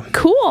 Yeah.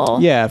 Cool.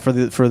 Yeah, for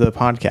the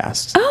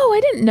podcast. Oh,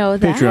 I didn't know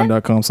that.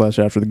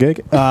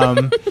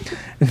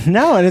 Patreon.com/afterthegig.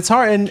 No, and it's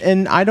hard,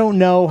 and I don't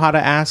know how to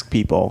ask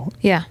people.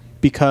 Yeah.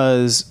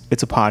 Because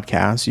it's a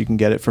podcast, you can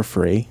get it for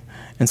free,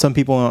 and some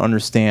people don't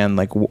understand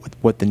like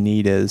what the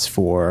need is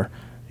for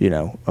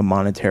a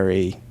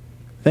monetary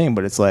thing.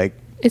 But it's like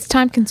it's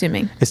time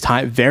consuming. It's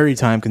very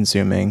time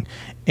consuming,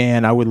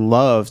 and I would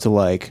love to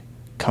like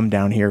come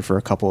down here for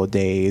a couple of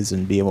days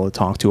and be able to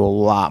talk to a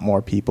lot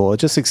more people. It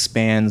just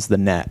expands the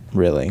net,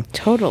 really.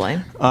 Totally.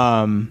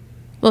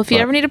 Well, if you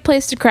ever need a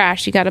place to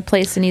crash, you got a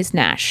place in East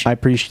Nash. I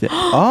appreciate it.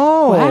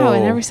 Oh, wow! I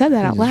never said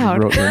that out loud.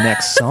 You wrote your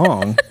next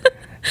song.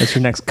 That's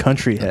your next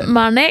country hit.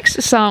 My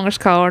next song is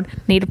called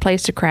 "Need a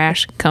Place to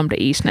Crash, Come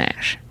to East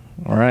Nash."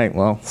 All right.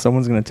 Well,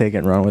 someone's gonna take it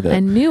and run with it.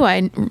 I knew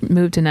I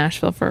moved to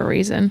Nashville for a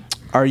reason.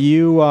 Are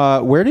you?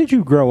 Where did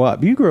you grow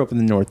up? You grew up in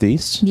the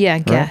Northeast. Yeah, I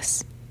right?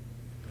 guess.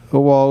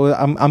 Well,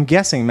 I'm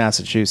guessing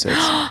Massachusetts.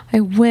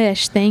 I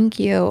wish. Thank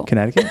you.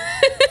 Connecticut?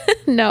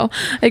 No,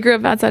 I grew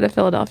up outside of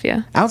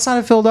Philadelphia. Outside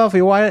of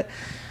Philadelphia? Why?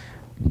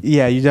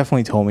 Yeah, you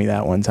definitely told me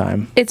that one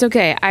time. It's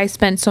okay. I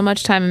spent so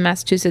much time in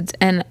Massachusetts,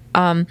 and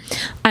I'm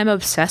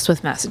obsessed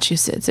with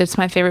Massachusetts. It's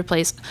my favorite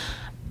place.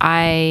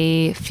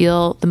 I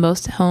feel the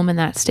most at home in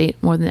that state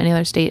more than any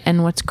other state.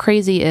 And what's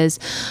crazy is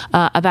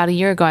about a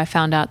year ago, I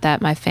found out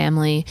that my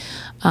family,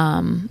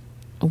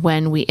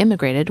 when we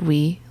immigrated,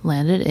 we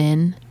landed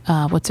in,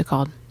 what's it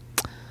called?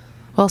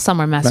 Well,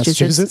 somewhere in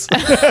Massachusetts.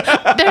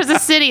 There's a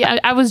city.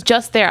 I was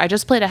just there. I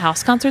just played a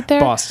house concert there.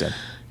 Boston.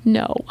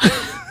 No.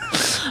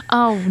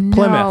 Oh, no.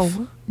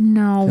 Plymouth.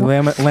 No.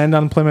 Land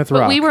on Plymouth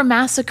Rock. But we were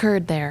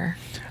massacred there.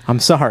 I'm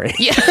sorry.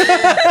 Yeah.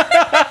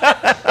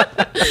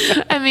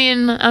 I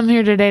mean, I'm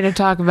here today to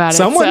talk about it.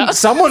 Someone wasn't.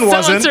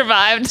 Someone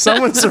survived.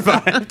 Someone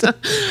survived.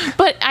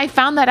 But I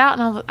found that out,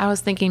 and I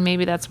was thinking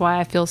maybe that's why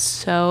I feel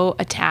so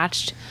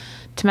attached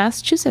to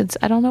Massachusetts.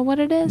 I don't know what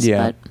it is.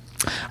 Yeah. But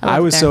I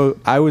was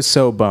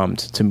so bummed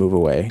to move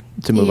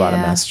out of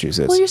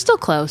Massachusetts. Well, you're still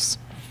close.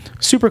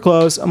 Super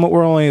close.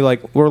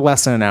 We're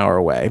less than an hour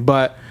away.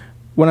 But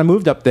when I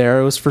moved up there,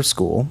 it was for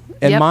school.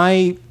 And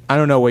I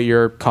don't know what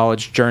your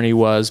college journey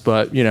was,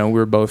 but we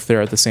were both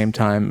there at the same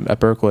time at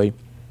Berkeley.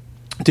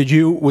 Did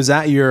you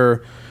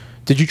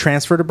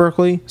transfer to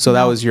Berkeley? So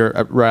that was your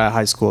right out of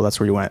high school. That's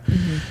where you went.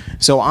 Mm-hmm.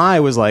 So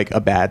I was like a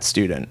bad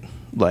student,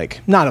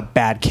 like not a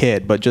bad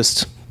kid, but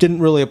just didn't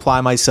really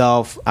apply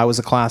myself. I was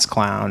a class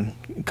clown,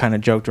 kind of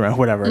joked around,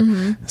 whatever.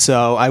 Mm-hmm.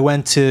 So I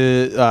went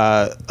to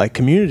like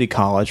community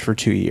college for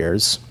 2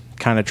 years,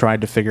 kind of tried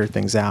to figure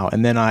things out.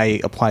 And then I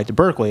applied to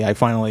Berkeley. I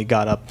finally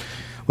got up,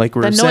 like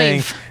we were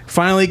saying,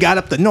 finally got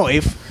up the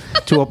knife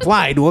to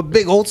apply to a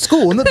big old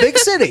school in the big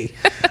city.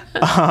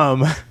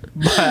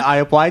 But I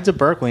applied to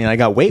Berkeley and I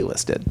got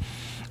waitlisted.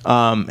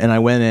 And I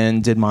went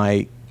in, did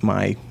my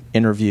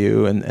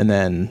interview, and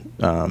then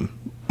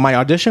my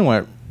audition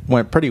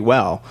went pretty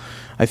well.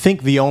 I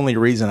think the only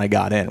reason I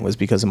got in was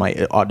because of my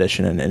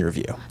audition and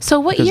interview. So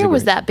what Because year of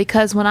was grades. that?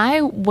 Because when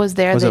I was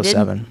there, It was they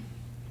didn't. 07.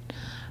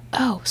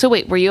 Oh, so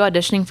wait, were you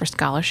auditioning for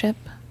scholarship?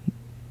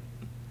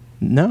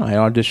 No, I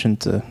auditioned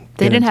to.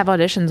 They didn't have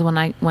auditions when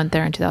I went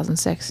there in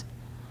 2006.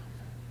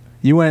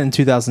 You went in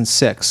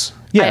 2006.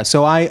 Yeah, I-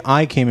 so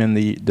I came in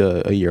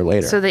a year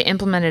later. So they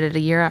implemented it a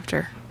year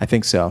after. I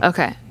think so.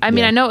 Okay. I mean,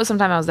 Yeah. I know it was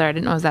sometime I was there. I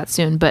didn't know it was that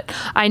soon, but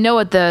I know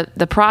what the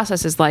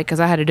process is like because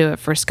I had to do it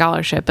for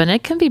scholarship, and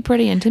it can be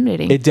pretty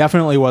intimidating. It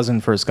definitely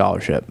wasn't for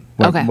scholarship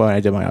when, Okay. when I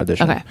did my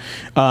audition. Okay.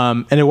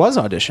 And it was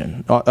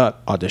audition.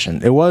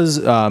 It was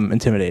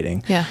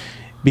intimidating. Yeah.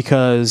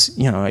 Because,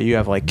 you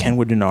have like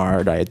Kenwood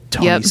Denard, I had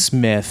Tony Yep.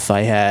 Smith,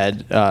 I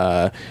had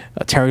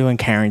Terry Lynn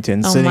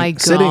Carrington Oh sitting my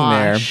gosh. sitting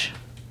there.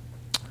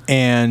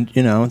 And,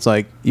 it's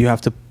like you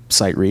have to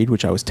sight read,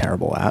 which I was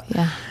terrible at.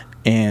 Yeah.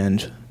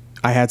 And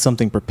I had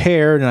something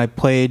prepared and I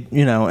played,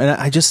 and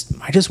I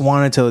just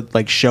wanted to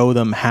like show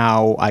them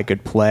how I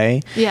could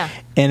play. Yeah.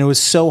 And it was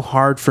so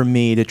hard for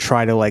me to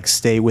try to like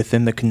stay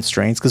within the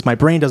constraints because my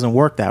brain doesn't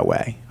work that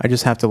way. I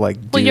just have to like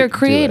Well, do you're it.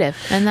 creative,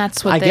 and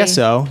that's what I guess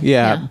so.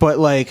 Yeah. Yeah. But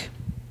like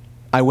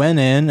I went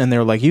in and they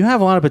were like, you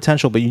have a lot of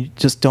potential, but you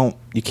just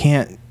you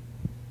can't,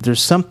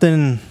 there's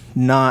something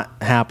not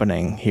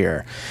happening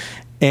here.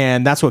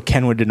 And that's what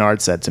Kenwood Denard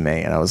said to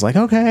me. And I was like,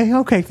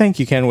 okay, thank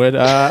you, Kenwood.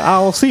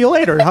 I'll see you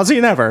later. I'll see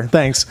you never.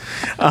 Thanks.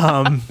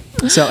 And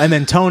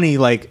then Tony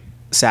like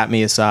sat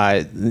me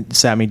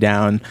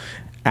down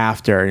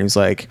after, and he was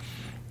like,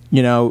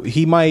 I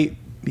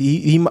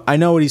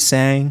know what he's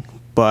saying,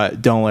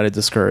 but don't let it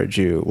discourage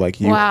you.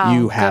 Like you Wow,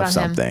 good have on him.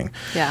 something.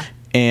 Yeah.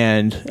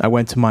 And I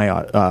went to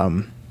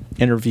my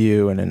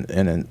interview,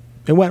 and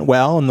it went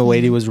well. And the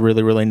lady was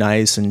really, really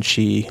nice, and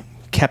she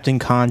kept in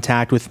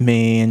contact with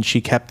me, and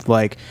she kept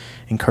like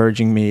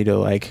encouraging me to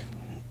like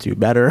do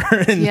better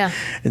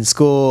in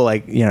school,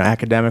 like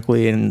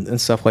academically and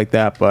stuff like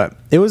that. But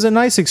it was a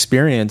nice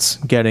experience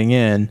getting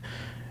in.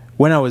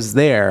 When I was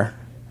there,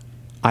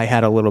 I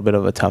had a little bit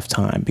of a tough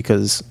time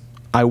because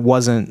I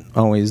wasn't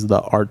always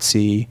the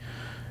artsy,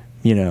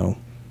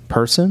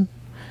 person.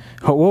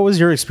 What was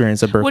your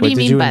experience at Berkeley? What do you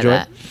Did mean you by enjoy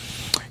that? it?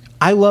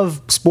 I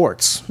love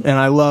sports, and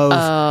I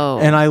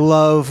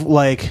love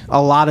like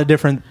a lot of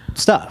different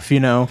stuff.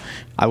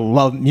 I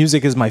love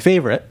music is my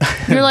favorite.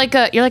 You're like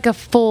a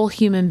full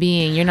human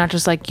being. You're not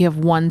just like you have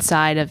one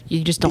side of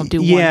you just don't do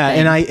one thing.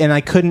 and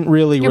I couldn't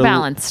really. You're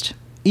balanced.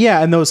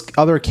 Yeah, and those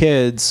other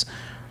kids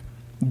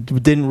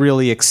didn't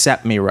really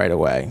accept me right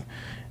away.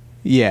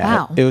 Yeah,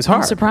 Wow. it was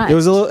hard. I'm surprised. It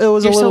was You're a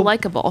little so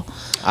likable.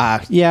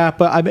 Yeah,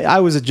 but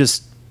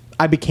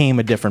I became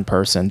a different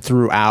person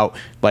throughout,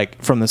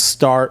 like from the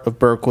start of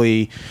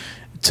Berkeley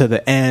to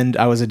the end.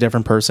 I was a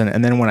different person,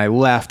 and then when I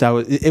left,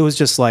 it was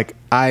just like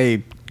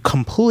I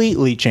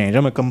completely changed.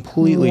 I'm a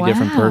completely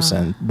different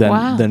person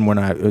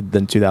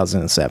than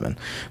 2007.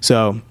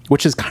 So,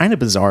 which is kind of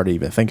bizarre to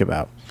even think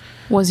about.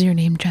 Was your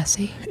name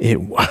Jesse? It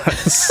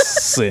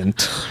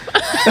wasn't.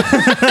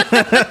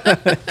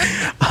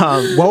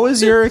 What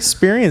was your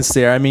experience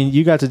there? I mean,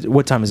 you got to.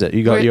 What time is it?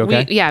 You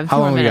okay? I have a few How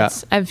more long we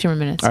minutes. got? I have a few more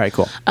minutes. All right,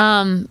 cool.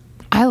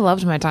 I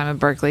loved my time at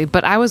Berkeley,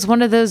 but I was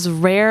one of those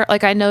rare.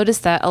 Like I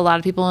noticed that a lot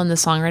of people in the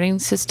songwriting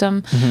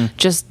system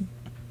just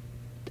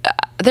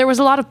there was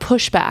a lot of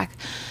pushback.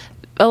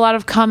 A lot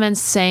of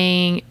comments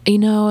saying,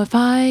 if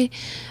I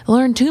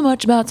learn too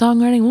much about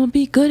songwriting, it won't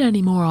be good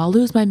anymore. I'll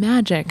lose my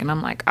magic. And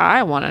I'm like,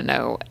 I want to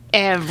know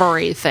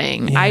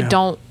everything. Yeah. I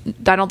don't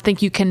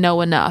think you can know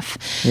enough.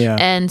 Yeah.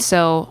 And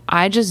so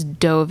I just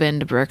dove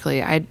into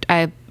Berkeley.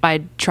 I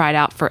tried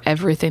out for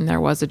everything there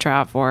was to try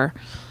out for.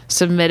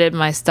 Submitted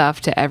my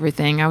stuff to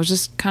everything. I was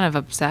just kind of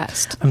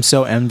obsessed. I'm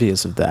so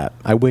envious of that.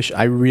 I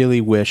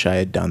really wish I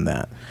had done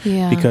that.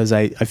 Yeah. Because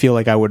I feel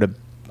like I would have.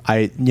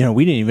 We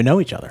didn't even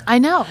know each other. I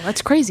know.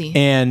 That's crazy.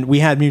 And we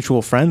had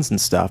mutual friends and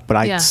stuff, but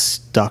I Yeah.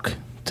 stuck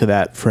to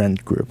that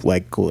friend group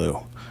like glue.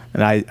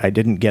 And I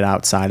didn't get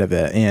outside of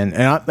it. And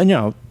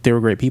they were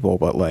great people,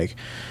 but like,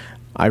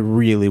 I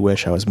really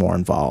wish I was more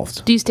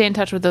involved. Do you stay in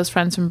touch with those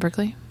friends from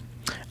Berkeley?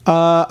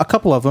 A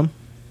couple of them.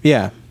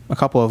 Yeah. A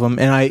couple of them.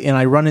 And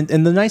I run in,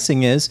 and the nice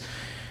thing is,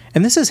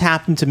 and this has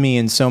happened to me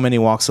in so many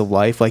walks of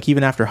life, like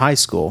even after high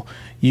school,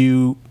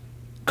 you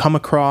come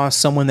across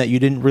someone that you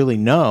didn't really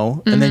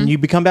know, and then you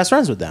become best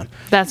friends with them.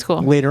 That's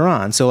cool. Later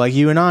on. So like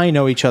you and I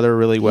know each other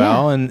really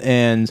well. Yeah.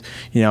 And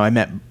I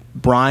met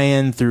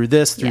Brian through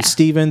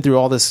Steven, through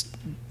all this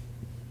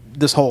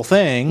whole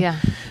thing. Yeah.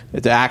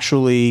 To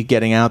actually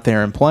getting out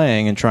there and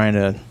playing and trying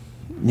to,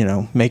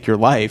 make your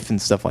life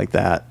and stuff like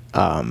that.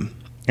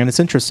 And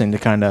it's interesting to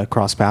kind of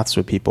cross paths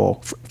with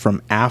people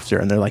from after,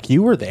 and they're like,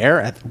 you were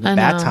there at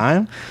that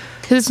time?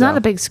 Because it's not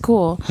a big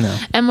school. No.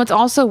 And what's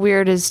also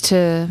weird is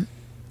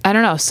I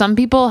don't know, some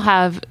people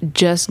have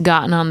just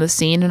gotten on the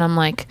scene, and I'm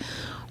like,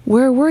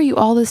 where were you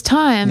all this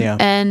time? Yeah.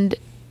 And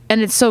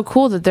it's so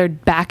cool that they're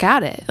back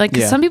at it. Like,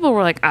 'cause Yeah. some people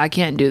were like, I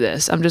can't do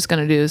this. I'm just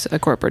going to do a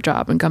corporate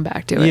job and come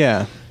back to it.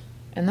 Yeah.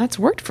 And that's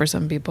worked for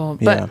some people.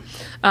 But,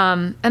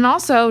 and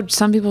also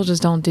some people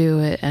just don't do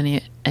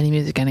any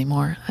music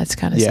anymore. That's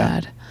kind of Yeah.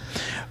 sad.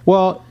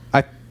 Well,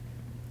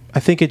 I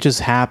think it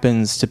just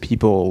happens to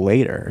people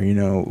later, you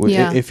know.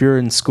 Yeah. If you're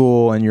in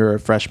school and you're a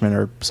freshman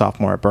or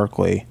sophomore at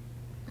Berkeley,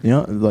 you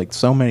know, like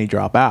so many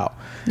drop out.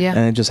 Yeah. And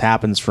it just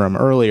happens from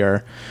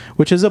earlier,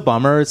 which is a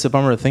bummer. It's a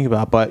bummer to think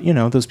about, but you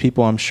know, those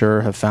people I'm sure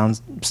have found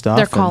stuff.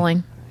 Their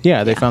calling.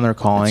 Yeah, they found their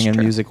calling, that's and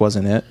true. music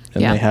wasn't it.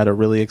 And Yeah. they had a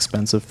really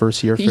expensive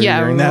first year Yeah,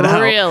 figuring that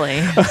out.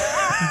 really.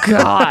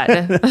 God.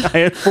 I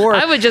had 4.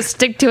 I would just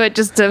stick to it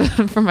just to,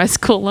 for my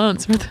school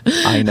loans.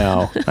 I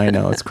know.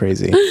 It's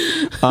crazy.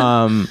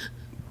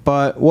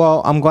 But,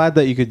 well, I'm glad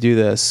that you could do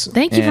this.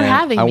 Thank you for and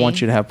having I me.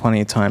 want you to have plenty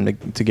of time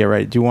to get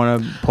ready. Do you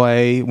want to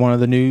play one of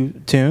the new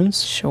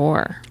tunes?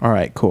 Sure. All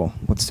right, cool.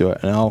 Let's do it.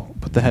 And I'll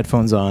put the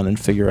headphones on and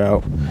figure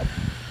out.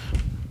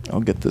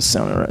 I'll get this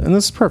sounding right. And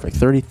this is perfect.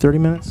 30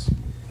 minutes.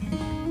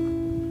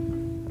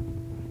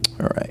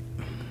 All right.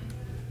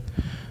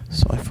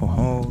 So I will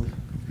hold.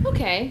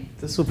 Okay.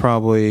 This will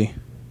probably.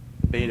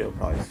 Beta will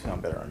probably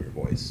sound better on your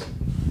voice.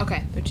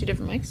 Okay. They're 2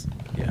 different mics?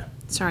 Yeah.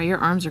 Sorry, your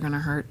arms are going to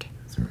hurt.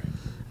 That's all right.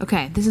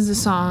 Okay, this is a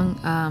song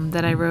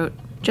that I wrote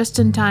just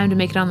in time to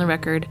make it on the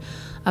record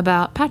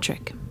about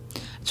Patrick. I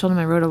told him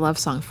I wrote a love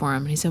song for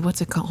him, and he said, "What's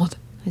it called?"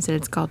 I said,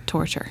 "It's called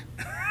Torture."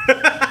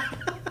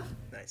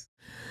 Nice.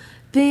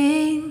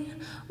 Being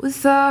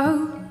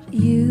without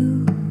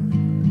you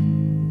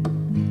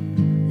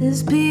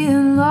is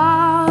being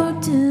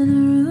locked in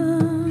a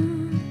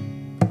room.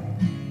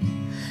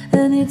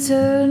 An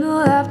eternal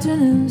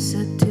afternoon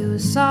set to a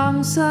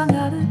song sung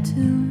out of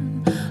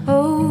tune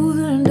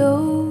over and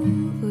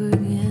over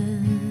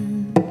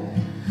again.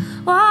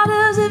 Why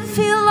does it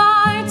feel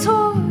like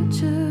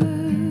torture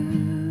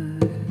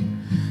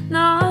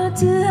not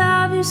to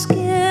have your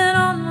skin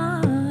on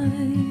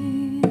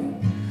mine?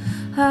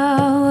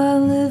 How I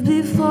lived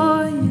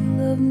before you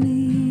loved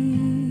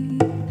me,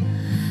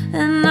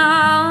 and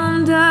now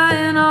I'm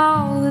dying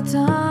all the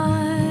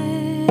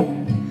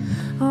time.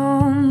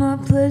 All my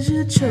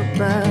pleasure choked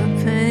by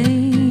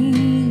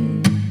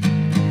pain.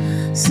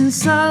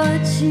 Since I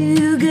let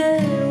you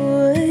get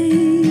away,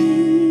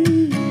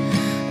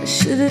 I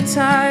should have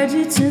tied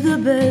you to the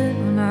bed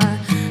when I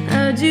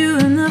had you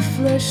in the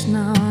flesh.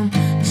 Now I'm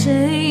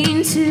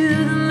chained to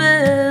the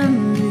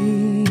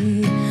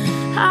memory.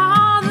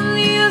 How the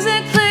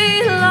music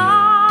played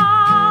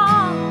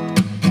along,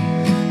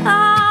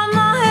 how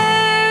my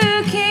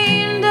hair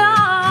came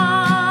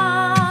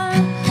down,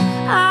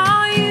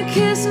 how you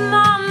kissed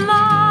my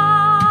mouth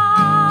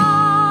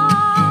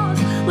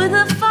with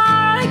a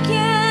fire I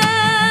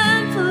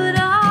can't put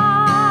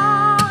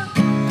out.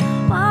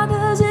 Why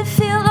does it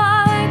feel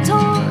like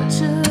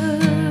torture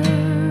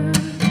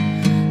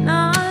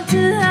not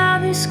to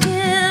have your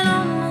skin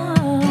on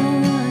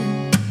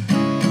mine?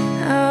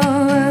 How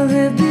I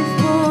lived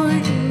before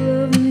you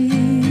loved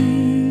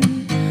me,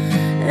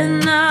 and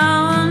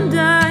now I'm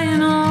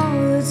dying all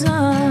the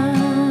time.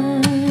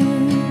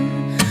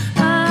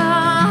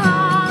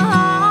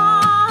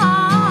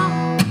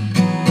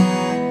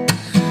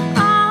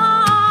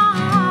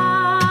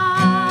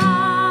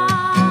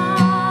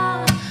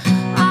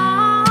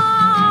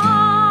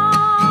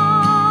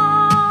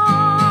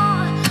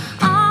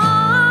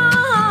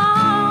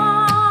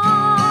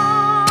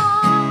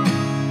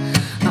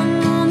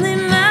 I'm only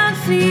mad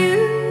for you,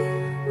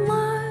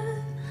 my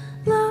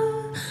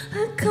love.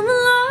 I'd come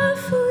alive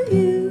for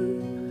you,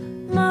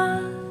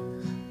 my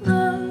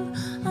love.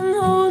 I'm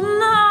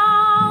holding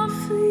out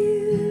for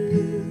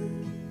you.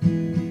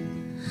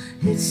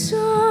 It's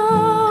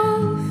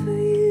all for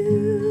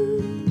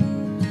you.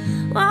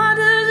 Why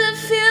does it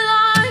feel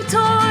like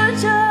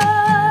torture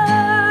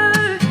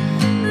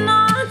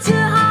not to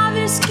have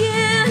your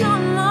skin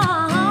on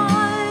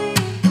mine?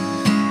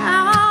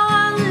 How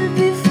I lived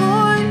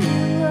before you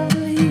loved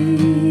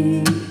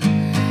me,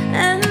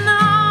 and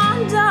now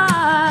I'm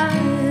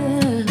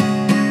dying.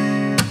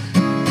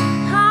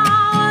 How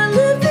I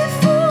lived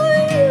before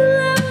you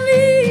loved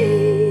me,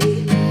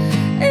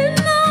 and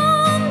now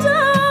I'm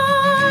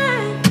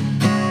dying.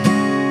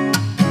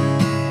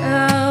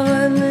 How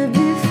I lived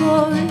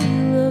before you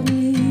loved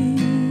me,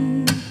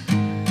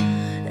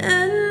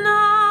 and now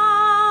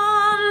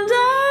I'm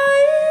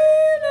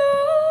dying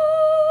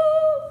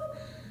all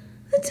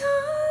the time.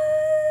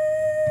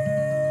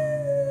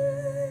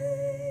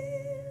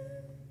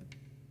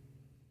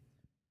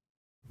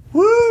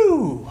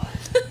 Woo!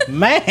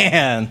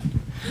 Man!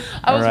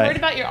 I was All right. worried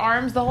about your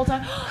arms the whole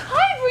time.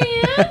 Hi,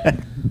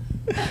 Brienne.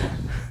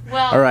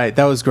 Well, All right,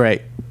 that was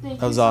great. Thank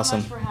That you was so awesome.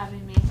 much for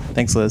having me.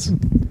 Thanks, Liz.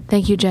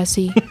 Thank you,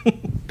 Jesse.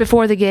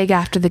 Before the gig,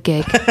 after the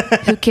gig.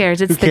 Who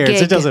cares? It's Who cares? the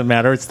gig. It doesn't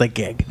matter. It's the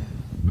gig.